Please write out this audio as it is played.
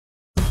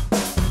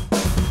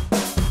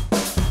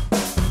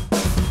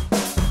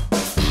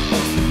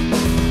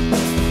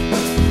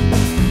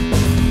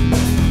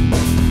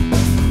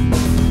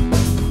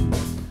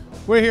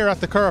We're here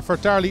at the Curragh for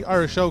Darley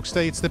Irish Oaks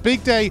Day. It's the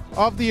big day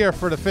of the year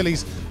for the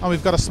fillies, and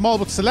we've got a small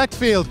but select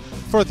field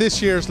for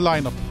this year's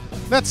lineup.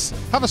 Let's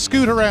have a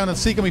scoot around and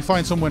see can we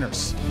find some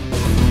winners.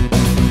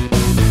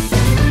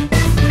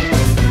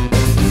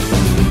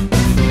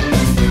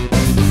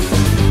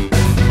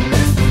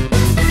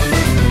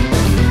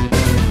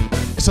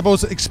 I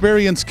suppose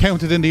experience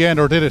counted in the end,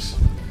 or did it?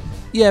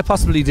 Yeah,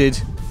 possibly did.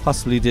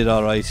 Possibly did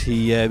all right.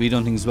 He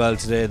done things well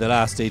today, the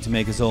last day, to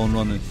make his own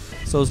running.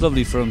 So it was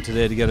lovely for him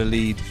today to get a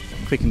lead,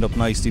 quickened up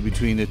nicely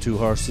between the two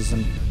horses,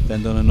 and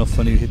then done enough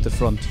when he hit the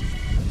front.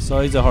 So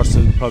he's a horse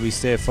who'll probably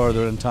stay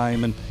further in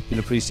time, and he'll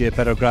appreciate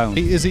better ground.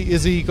 Is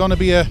he going to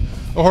be a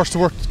horse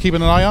worth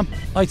keeping an eye on?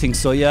 I think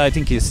so, yeah. I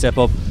think he'll step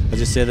up.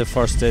 As I say, the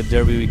first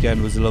Derby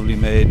weekend was a lovely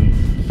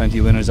maiden, plenty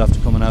of winners after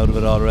coming out of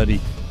it already,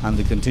 and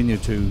they continue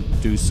to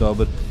do so.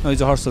 But no,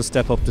 he's a horse who'll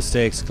step up the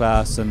stakes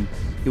class, and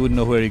you wouldn't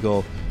know where he'd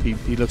go.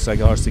 He looks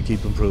like a horse to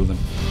keep improving.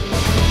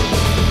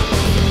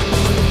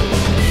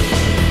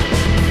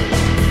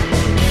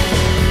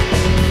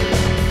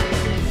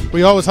 Were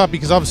you always happy,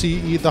 because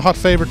obviously the hot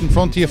favourite in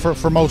front of you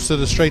for most of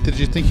the straight? Did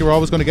you think you were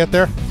always going to get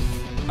there?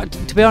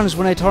 To be honest,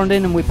 when I turned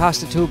in and we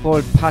passed the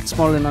 2-pole, Pat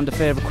Smullen on the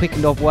favourite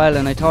quickened up well,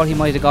 and I thought he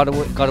might have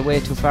got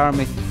away too far on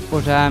me.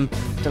 But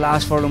the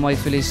last furlong, my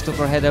filly stuck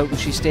her head out and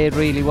she stayed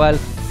really well.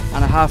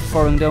 And a half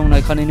furlong down,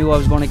 I kind of knew I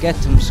was going to get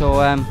him. So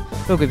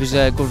look, it was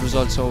a good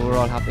result, so we're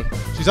all happy.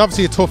 She's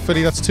obviously a tough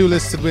filly. That's 2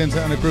 listed wins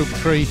and a Group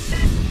 3.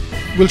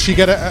 Will she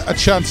get a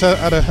chance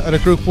at a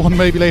Group 1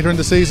 maybe later in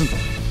the season?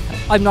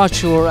 I'm not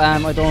sure. I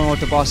don't know what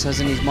the boss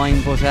has in his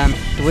mind, but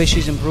the way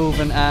she's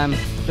improving,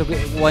 look,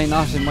 why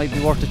not? It might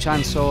be worth a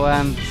chance. So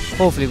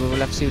hopefully we will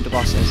have to see what the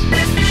boss says.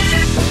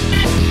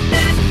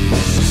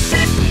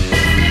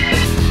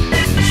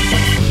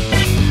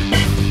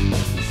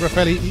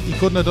 Graffelli, he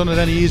couldn't have done it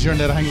any easier in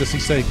that Anglesey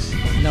Stakes.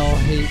 No,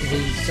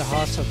 he's a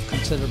horse of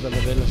considerable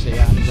ability,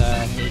 and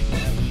a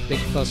big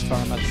plus for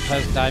him at the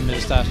present time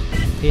is that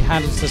he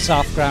handles the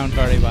soft ground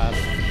very well.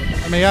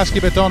 I may ask you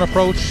about Dawn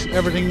Approach,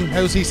 everything,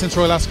 how's he since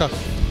Royal Ascot?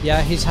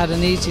 Yeah, he's had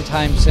an easy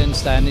time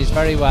since then. He's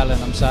very well in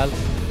himself.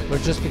 We're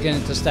just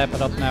beginning to step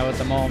it up now at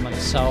the moment,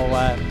 so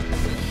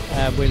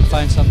we'll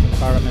find something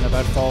for him in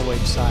about 4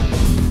 weeks' time.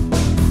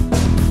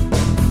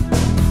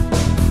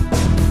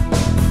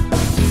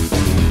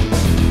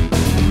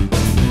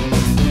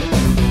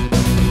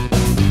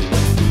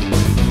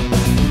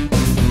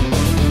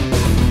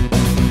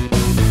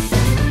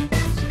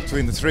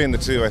 Between the 3 and the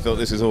 2, I thought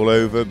this is all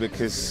over,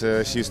 because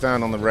she was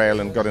down on the rail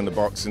and got in the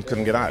box and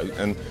couldn't get out,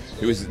 and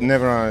it was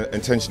never our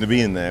intention to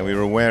be in there. We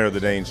were aware of the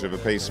danger of a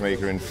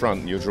pacemaker in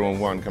front, you're drawing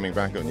one coming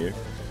back on you.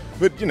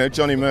 But you know,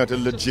 Johnny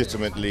Murtagh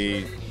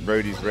legitimately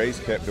rode his race,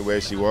 kept her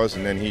where she was,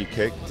 and then he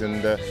kicked,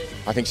 and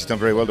I think she's done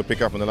very well to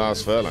pick up in the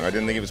last furlong. I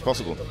didn't think it was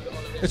possible.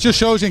 It just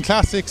shows you in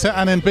classics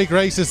and in big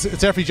races,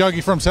 it's every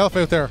jockey for himself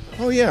out there.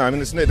 Oh yeah, I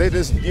mean,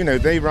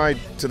 they ride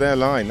to their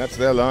line. That's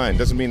their line.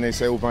 Doesn't mean they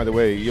say, oh, by the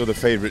way, you're the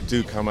favourite,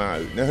 do come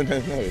out. No.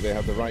 They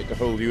have the right to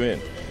hold you in,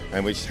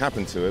 and which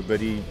happened to her. But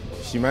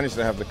she managed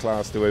to have the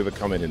class to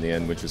overcome it in the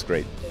end, which was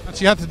great. And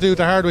she had to do it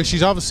the hard way.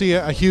 She's obviously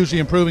a hugely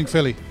improving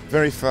filly.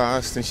 Very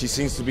fast, and she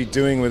seems to be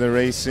doing with her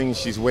racing.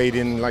 She's weighed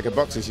in like a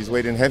boxer. She's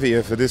weighed in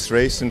heavier for this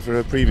race and for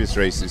her previous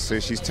races, so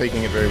she's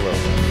taking it very well.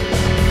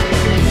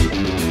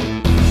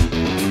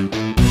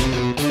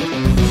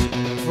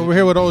 We're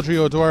here with Audrey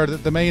O'Dwyer,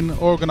 the main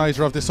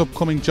organiser of this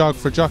upcoming jog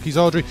for jockeys.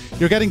 Audrey,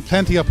 you're getting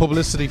plenty of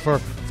publicity for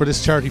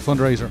this charity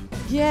fundraiser.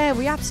 Yeah,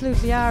 we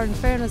absolutely are. In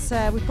fairness,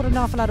 we put an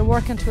awful lot of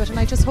work into it, and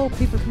I just hope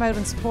people come out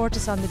and support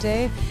us on the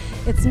day.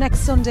 It's next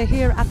Sunday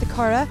here at the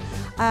Curragh,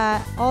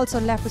 also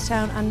in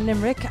Leopardstown and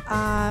Limerick.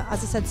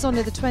 As I said,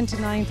 Sunday the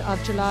 29th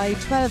of July,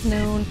 12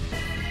 noon.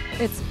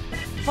 It's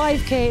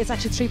 5k, it's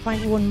actually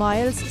 3.1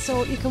 miles,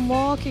 so you can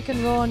walk, you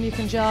can run, you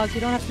can jog,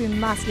 you don't have to be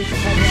massively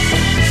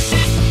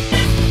competitive.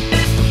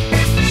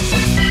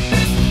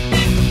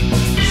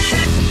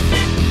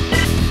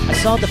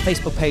 I saw the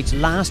Facebook page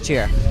last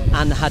year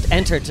and had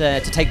entered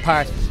to take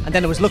part, and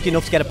then I was lucky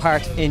enough to get a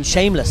part in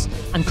Shameless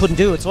and couldn't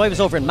do it, so I was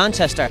over in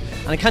Manchester,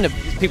 and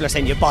people are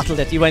saying you bottled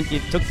it, you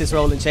took this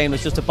role in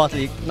Shameless just to bottle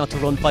you, not to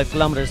run 5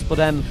 kilometres, but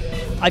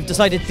I've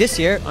decided this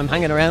year I'm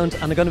hanging around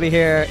and I'm going to be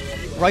here,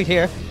 right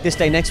here, this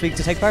day next week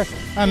to take part.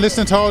 And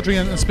listening to Audrey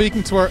and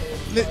speaking to her,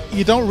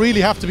 you don't really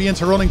have to be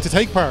into running to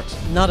take part.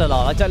 Not at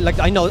all.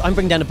 I know I'm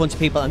bringing down a bunch of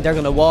people, and they're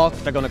going to walk,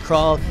 they're going to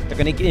crawl, they're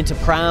going to get into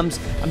prams.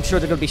 I'm sure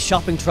they're going to be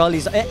shopping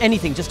trolleys,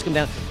 anything just to come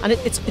down. And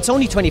it's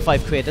only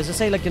 25 quid. As I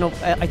say, I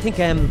think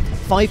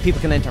 5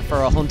 people can enter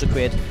for 100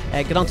 quid.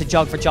 Get on to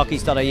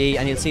jogforjockeys.ie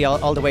and you'll see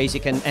all the ways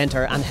you can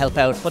enter and help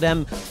out. But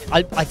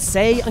I'd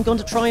say I'm going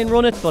to try and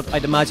run it, but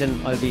I'd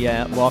imagine I'll be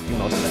walking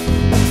most of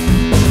it.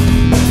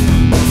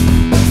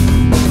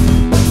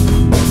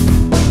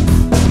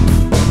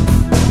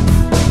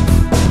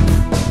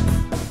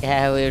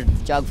 Yeah, we're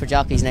jog for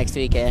jockeys next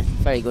week.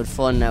 Very good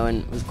fun now,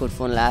 and it was good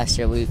fun last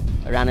year. We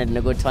ran it in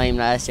a good time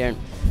last year, and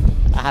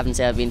I haven't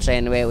said I've been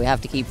training away. We have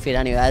to keep fit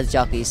anyway as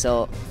jockeys,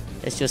 so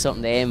it's just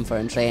something to aim for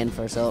and train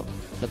for. So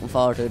looking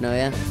forward to it now,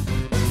 yeah.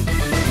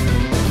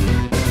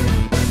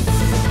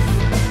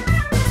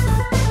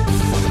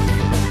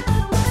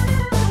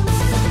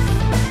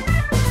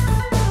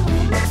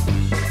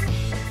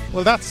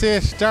 Well, that's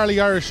it. Darley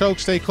Irish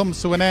Oaks Day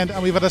comes to an end,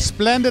 and we've had a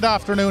splendid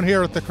afternoon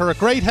here at the Curragh.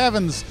 Great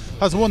Heavens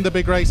has won the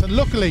big race, and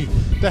luckily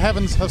the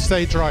heavens have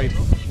stayed dried.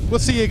 We'll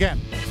see you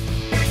again.